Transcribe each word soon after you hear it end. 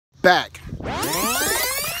back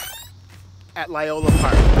at Loyola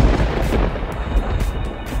Park.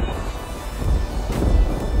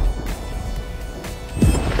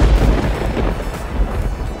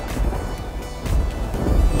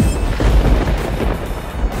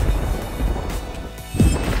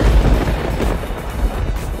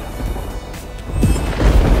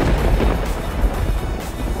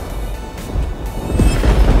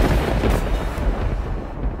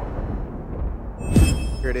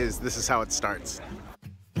 Here it is. This is how it starts.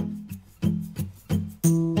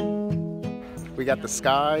 We got the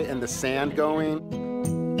sky and the sand going.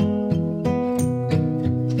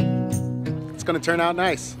 It's gonna turn out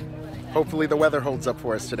nice. Hopefully the weather holds up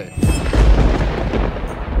for us today.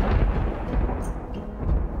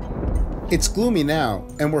 It's gloomy now,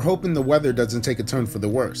 and we're hoping the weather doesn't take a turn for the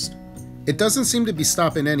worst. It doesn't seem to be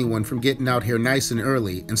stopping anyone from getting out here nice and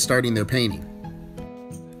early and starting their painting.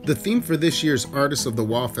 The theme for this year's Artists of the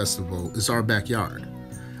Wall Festival is Our Backyard.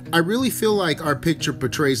 I really feel like our picture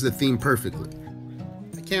portrays the theme perfectly.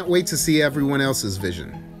 I can't wait to see everyone else's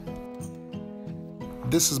vision.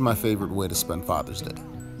 This is my favorite way to spend Father's Day.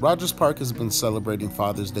 ROGERS Park has been celebrating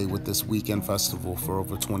Father's Day with this weekend festival for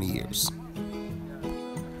over 20 years.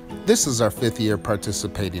 This is our 5th year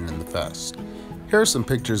participating in the fest. Here are some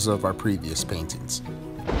pictures of our previous paintings.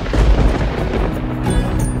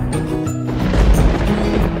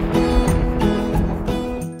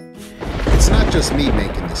 It's not just me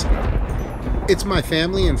making this art. It's my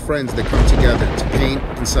family and friends that come together to paint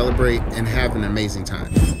and celebrate and have an amazing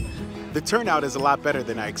time. The turnout is a lot better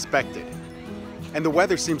than I expected, and the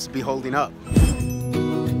weather seems to be holding up.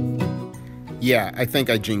 Yeah, I think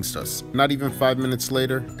I jinxed us. Not even 5 minutes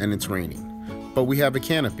later, and it's raining. But we have a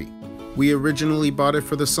canopy. We originally bought it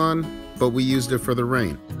for the sun, but we used it for the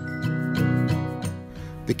rain.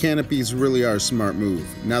 The canopies really are a smart move.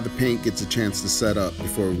 Now the paint gets a chance to set up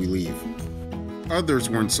before we leave. Others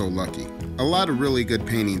weren't so lucky. A lot of really good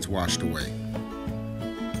paintings washed away.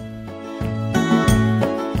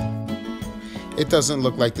 It doesn't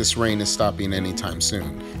look like this rain is stopping anytime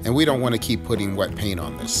soon, and we don't want to keep putting wet paint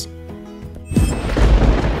on this.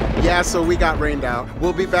 Yeah, so we got rained out.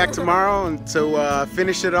 We'll be back tomorrow and to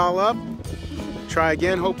finish it all up. Try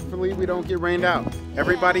again. Hopefully we don't get rained out.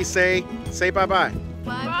 Everybody say bye-bye.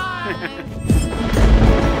 Bye-bye.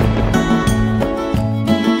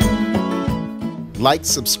 Like,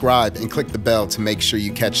 subscribe, and click the bell to make sure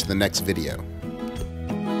you catch the next video.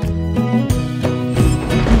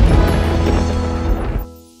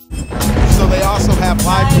 So they also have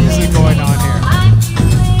live music going on here.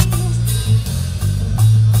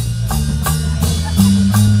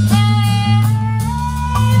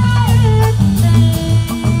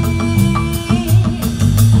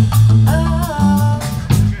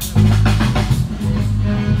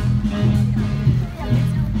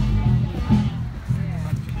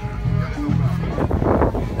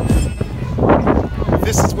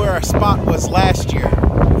 This is where our spot was last year.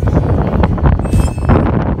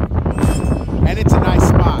 And it's a nice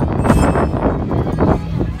spot.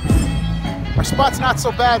 Our spot's not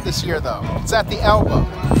so bad this year though. It's at the elbow.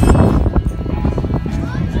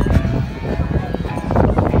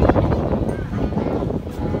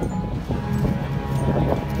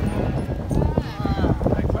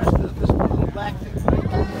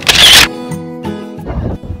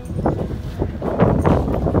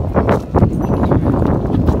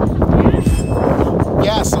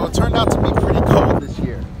 So it turned out to be pretty cold this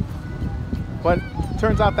year, but it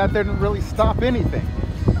turns out that didn't really stop anything.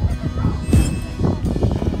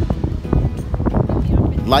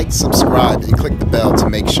 Like, subscribe, and click the bell to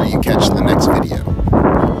make sure you catch the next video.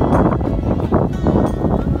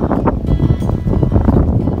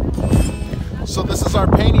 So this is our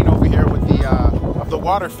painting over here with the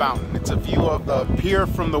water fountain. It's a view of the pier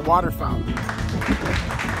from the water fountain. It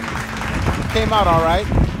came out all right.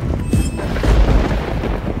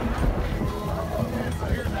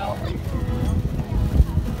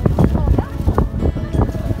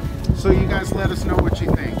 So you guys let us know what you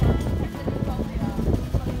think.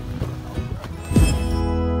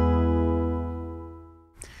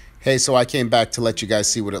 Hey, so I came back to let you guys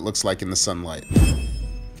see what it looks like in the sunlight.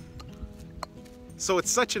 So it's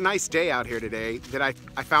such a nice day out here today that I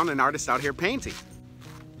found an artist out here painting.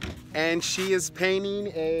 And she is painting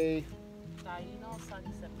a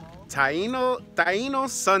Taino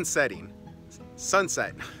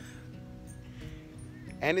sunset.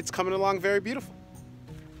 And it's coming along very beautiful.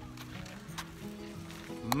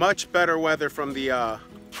 Much better weather from the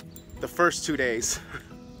first 2 days.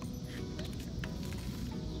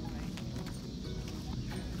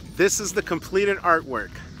 This is the completed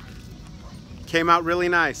artwork. Came out really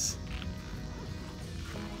nice.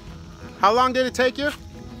 How long did it take you?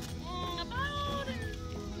 About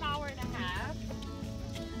an hour and a half.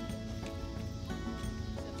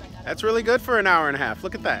 That's really good for an hour and a half.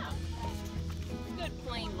 Look at that. Good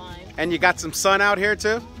plane line. And you got some sun out here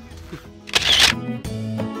too?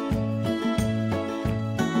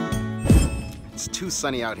 It's too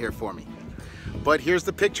sunny out here for me. But here's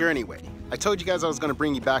the picture anyway. I told you guys I was gonna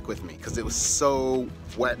bring you back with me because it was so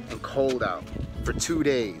wet and cold out for 2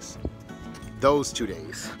 days. Those 2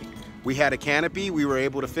 days. We had a canopy, we were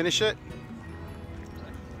able to finish it,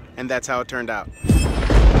 and that's how it turned out.